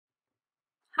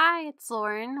Hi, it's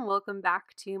Lauren. Welcome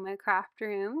back to my craft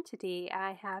room. Today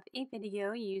I have a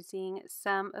video using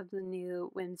some of the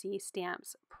new Whimsy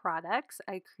Stamps products.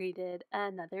 I created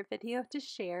another video to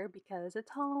share because it's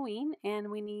Halloween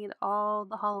and we need all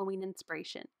the Halloween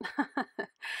inspiration.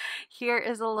 Here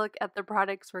is a look at the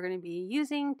products we're going to be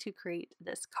using to create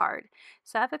this card.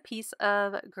 So I have a piece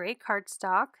of gray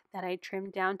cardstock that I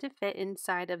trimmed down to fit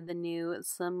inside of the new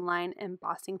Slimline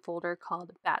embossing folder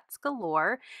called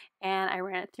Galore, and I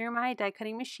ran it through my die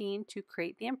cutting machine to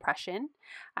create the impression.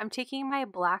 I'm taking my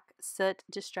black soot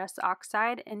distress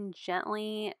oxide and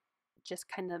gently just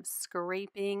kind of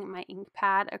scraping my ink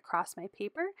pad across my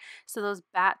paper so those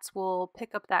bats will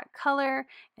pick up that color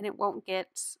and it won't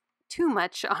get too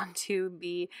much onto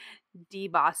the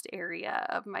debossed area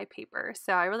of my paper.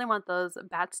 So I really want those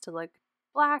bats to look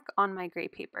black on my gray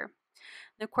paper.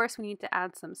 And of course we need to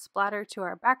add some splatter to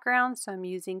our background, so I'm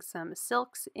using some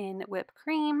silks in whipped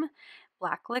cream,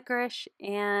 black licorice,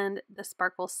 and the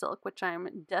sparkle silk, which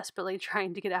I'm desperately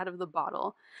trying to get out of the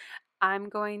bottle. I'm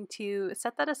going to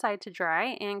set that aside to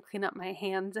dry and clean up my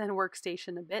hands and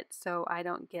workstation a bit so I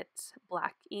don't get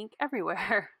black ink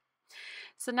everywhere.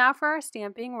 So now for our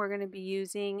stamping, we're going to be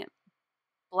using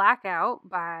Blackout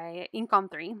by Ink on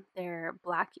 3. They're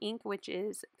black ink, which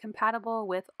is compatible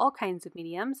with all kinds of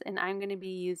mediums, and I'm going to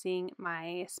be using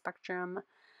my Spectrum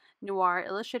Noir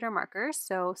Illustrator markers.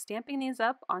 So stamping these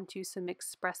up onto some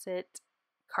Express It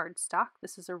cardstock.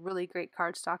 This is a really great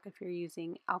cardstock if you're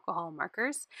using alcohol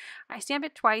markers. I stamp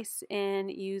it twice and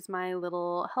use my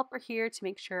little helper here to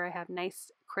make sure I have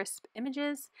nice crisp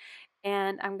images,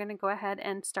 and I'm going to go ahead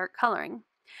and start coloring.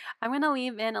 I'm going to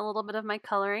leave in a little bit of my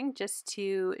coloring just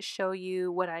to show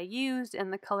you what I used,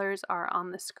 and the colors are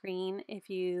on the screen if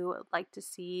you would like to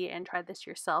see and try this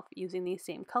yourself using these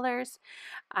same colors.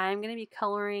 I'm going to be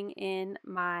coloring in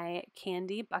my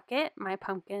candy bucket, my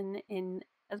pumpkin, in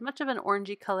as much of an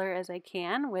orangey color as I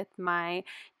can with my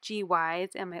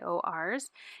GYs and my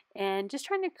ORs, and just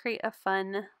trying to create a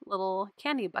fun little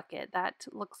candy bucket that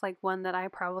looks like one that I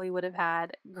probably would have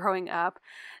had growing up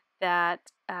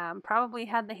that probably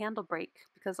had the handle break,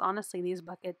 because honestly these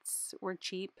buckets were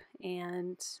cheap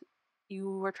and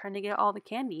you were trying to get all the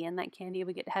candy and that candy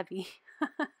would get heavy.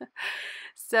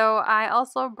 So I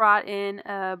also brought in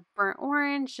a burnt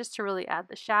orange just to really add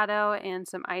the shadow, and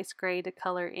some ice gray to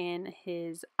color in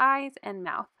his eyes and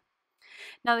mouth.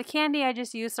 Now the candy, I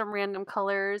just used some random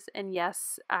colors, and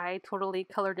yes, I totally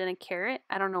colored in a carrot.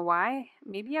 I don't know why.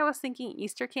 Maybe I was thinking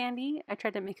Easter candy. I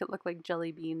tried to make it look like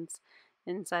jelly beans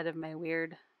inside of my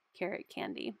weird carrot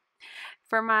candy.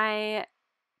 For my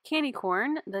candy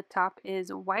corn, the top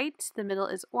is white, the middle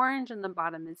is orange, and the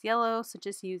bottom is yellow. So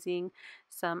just using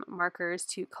some markers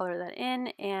to color that in,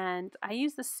 and I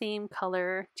use the same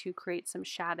color to create some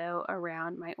shadow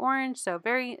around my orange. So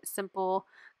very simple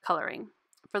coloring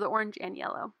for the orange and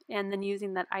yellow, and then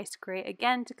using that ice gray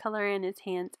again to color in his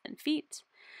hands and feet.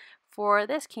 For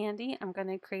this candy, I'm going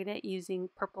to create it using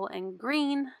purple and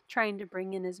green, trying to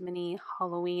bring in as many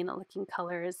Halloween looking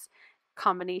colors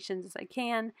combinations as I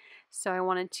can. So I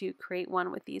wanted to create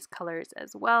one with these colors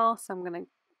as well. So I'm going to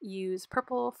use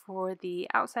purple for the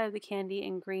outside of the candy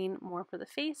and green more for the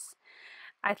face.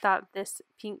 I thought this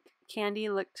pink candy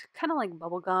looked kind of like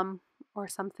bubblegum or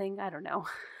something. I don't know.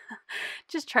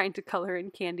 Just trying to color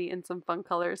in candy in some fun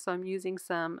colors. So I'm using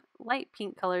some light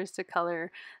pink colors to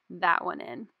color that one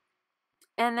in.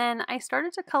 And then I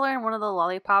started to color in one of the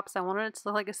lollipops. I wanted it to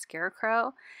look like a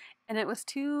scarecrow, and it was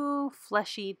too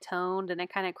fleshy toned and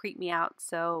it kind of creeped me out.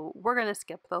 So we're going to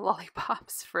skip the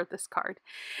lollipops for this card.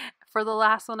 For the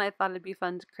last one, I thought it'd be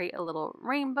fun to create a little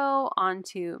rainbow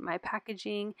onto my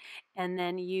packaging, and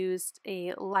then used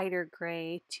a lighter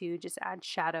gray to just add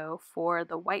shadow for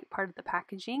the white part of the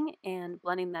packaging and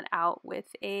blending that out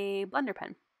with a blender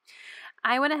pen.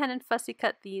 I went ahead and fussy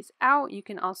cut these out. You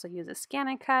can also use a scan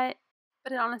and cut,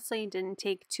 but it honestly didn't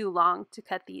take too long to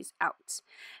cut these out.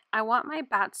 I want my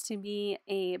bats to be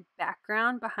a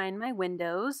background behind my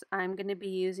windows. I'm going to be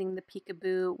using the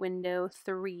Peekaboo Window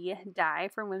 3 die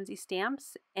from Whimsy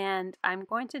Stamps, and I'm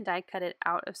going to die cut it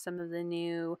out of some of the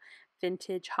new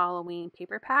vintage Halloween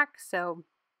paper packs. So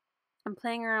I'm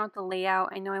playing around with the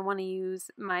layout. I know I want to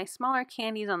use my smaller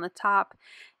candies on the top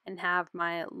and have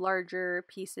my larger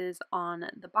pieces on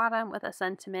the bottom with a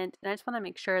sentiment, and I just want to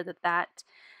make sure that that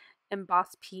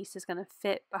embossed piece is going to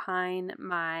fit behind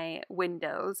my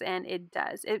windows, and it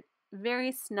does. It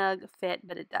very snug fit,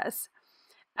 but it does.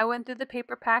 I went through the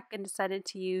paper pack and decided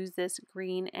to use this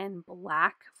green and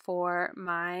black for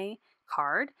my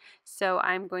card. So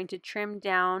I'm going to trim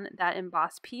down that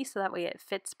embossed piece so that way it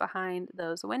fits behind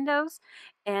those windows.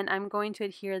 And I'm going to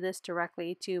adhere this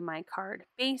directly to my card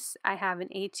base. I have an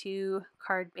A2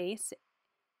 card base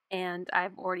and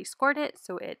I've already scored it,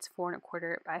 so it's 4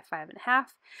 1/4 by 5 1/2.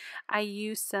 I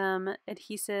use some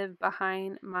adhesive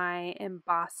behind my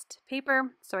embossed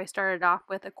paper, so I started off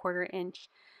with a 1/4 inch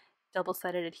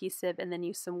double-sided adhesive and then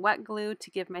use some wet glue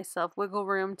to give myself wiggle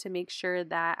room to make sure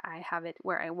that I have it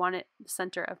where I want it, the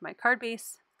center of my card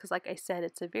base, because like I said,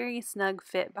 it's a very snug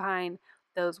fit behind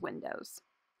those windows.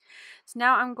 So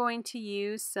now I'm going to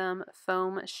use some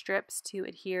foam strips to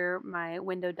adhere my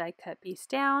window die cut piece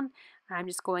down. I'm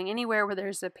just going anywhere where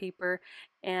there's a paper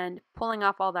and pulling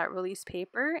off all that release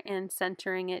paper and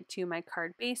centering it to my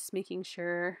card base, making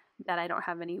sure that I don't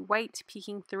have any white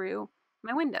peeking through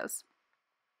my windows.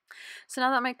 So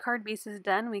now that my card base is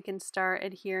done, we can start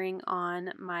adhering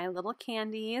on my little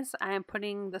candies. I am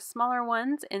putting the smaller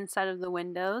ones inside of the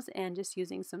windows and just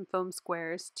using some foam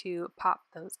squares to pop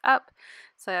those up.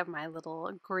 So I have my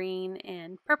little green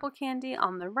and purple candy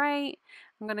on the right.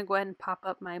 I'm going to go ahead and pop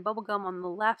up my bubble gum on the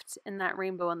left and that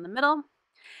rainbow in the middle.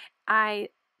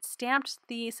 I stamped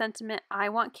the sentiment "I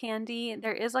want candy."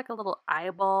 There is like a little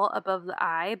eyeball above the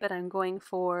eye, but I'm going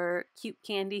for cute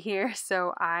candy here,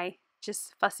 so I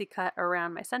just fussy cut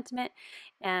around my sentiment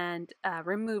and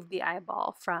remove the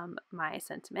eyeball from my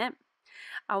sentiment.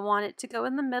 I want it to go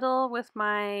in the middle with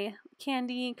my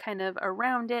candy kind of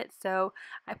around it, so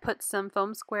I put some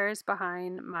foam squares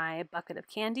behind my bucket of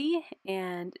candy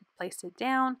and placed it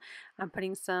down. I'm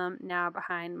putting some now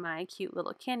behind my cute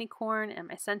little candy corn and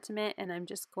my sentiment, and I'm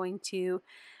just going to,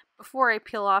 before I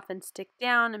peel off and stick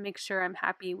down, and make sure I'm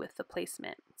happy with the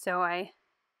placement. So I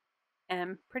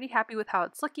am pretty happy with how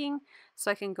it's looking, so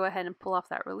I can go ahead and pull off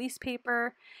that release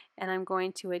paper, and I'm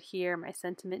going to adhere my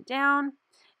sentiment down,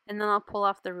 and then I'll pull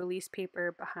off the release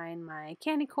paper behind my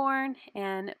candy corn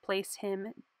and place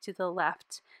him to the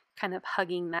left, kind of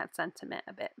hugging that sentiment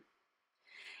a bit.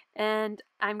 And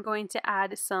I'm going to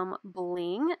add some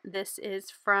bling. This is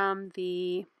from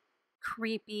the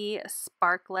creepy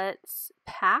Sparkletz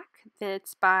pack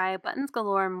that's by Buttons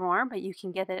Galore and More, but you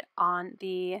can get it on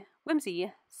the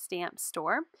Whimsy Stamps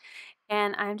store.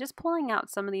 And I'm just pulling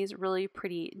out some of these really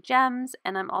pretty gems,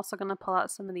 and I'm also going to pull out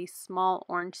some of these small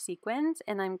orange sequins,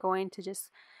 and I'm going to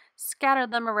just scatter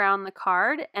them around the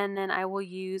card, and then I will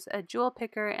use a jewel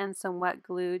picker and some wet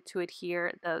glue to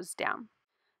adhere those down.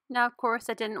 Now, of course,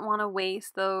 I didn't want to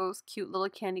waste those cute little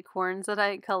candy corns that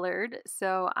I colored,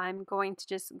 so I'm going to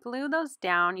just glue those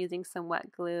down using some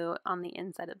wet glue on the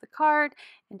inside of the card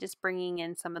and just bringing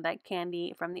in some of that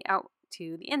candy from the out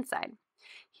to the inside.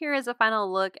 Here is a final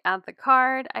look at the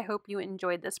card. I hope you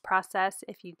enjoyed this process.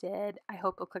 If you did, I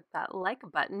hope you'll click that like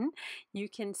button. You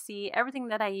can see everything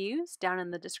that I use down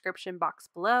in the description box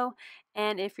below.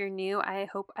 And if you're new, I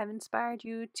hope I've inspired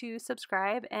you to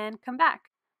subscribe and come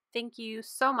back. Thank you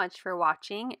so much for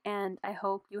watching, and I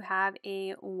hope you have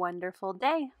a wonderful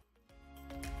day.